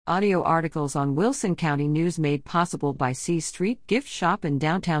Audio articles on Wilson County News made possible by C Street Gift Shop in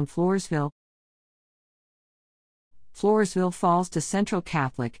downtown Floresville. Floresville falls to Central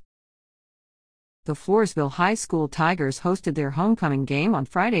Catholic. The Floresville High School Tigers hosted their homecoming game on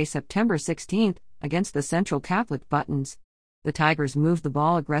Friday, September 16, against the Central Catholic Buttons. The Tigers moved the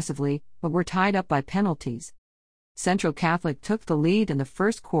ball aggressively, but were tied up by penalties. Central Catholic took the lead in the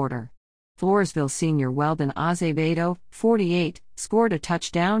first quarter. Floresville senior Weldon Azevedo, 48, scored a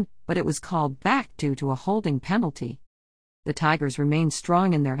touchdown, but it was called back due to a holding penalty. The Tigers remained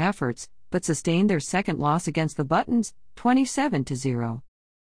strong in their efforts, but sustained their second loss against the Buttons, 27-0.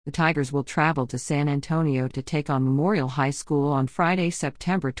 The Tigers will travel to San Antonio to take on Memorial High School on Friday,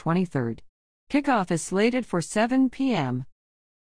 September 23. Kickoff is slated for 7 p.m.